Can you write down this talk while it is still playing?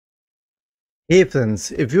Hey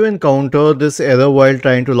friends, if you encounter this error while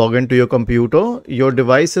trying to log into your computer, your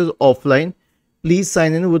device is offline, please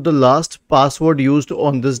sign in with the last password used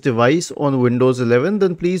on this device on Windows 11,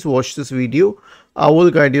 then please watch this video. I will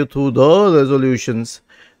guide you through the resolutions.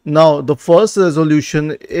 Now, the first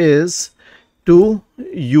resolution is to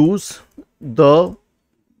use the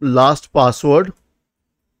last password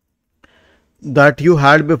that you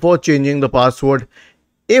had before changing the password,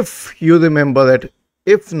 if you remember it.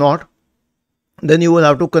 If not, then you will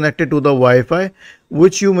have to connect it to the Wi-Fi,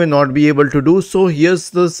 which you may not be able to do. So here's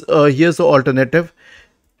the alternative.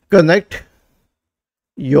 Connect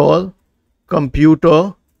your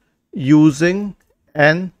computer using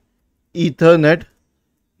an Ethernet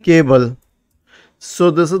cable.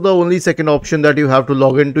 So this is the only second option, that you have to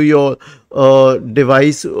log into your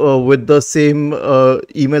device with the same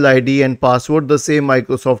email ID and password, the same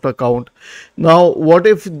Microsoft account. Now, what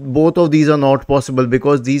if both of these are not possible?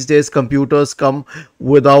 Because these days computers come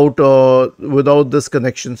without this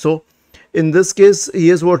connection. So in this case,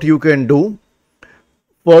 here's what you can do.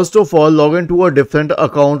 First of all, log into a different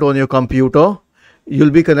account on your computer.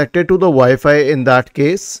 You'll be connected to the Wi-Fi in that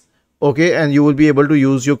case. Okay, and you will be able to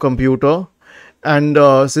use your computer. And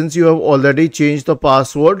since you have already changed the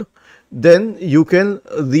password, then you can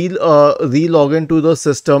re-log into the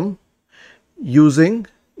system using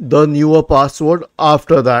the newer password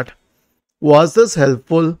after that. Was this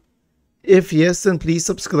helpful? If yes, then please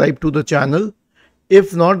subscribe to the channel.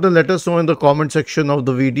 If not, then let us know in the comment section of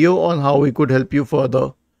the video on how we could help you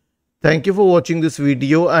further. Thank you for watching this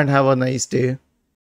video and have a nice day.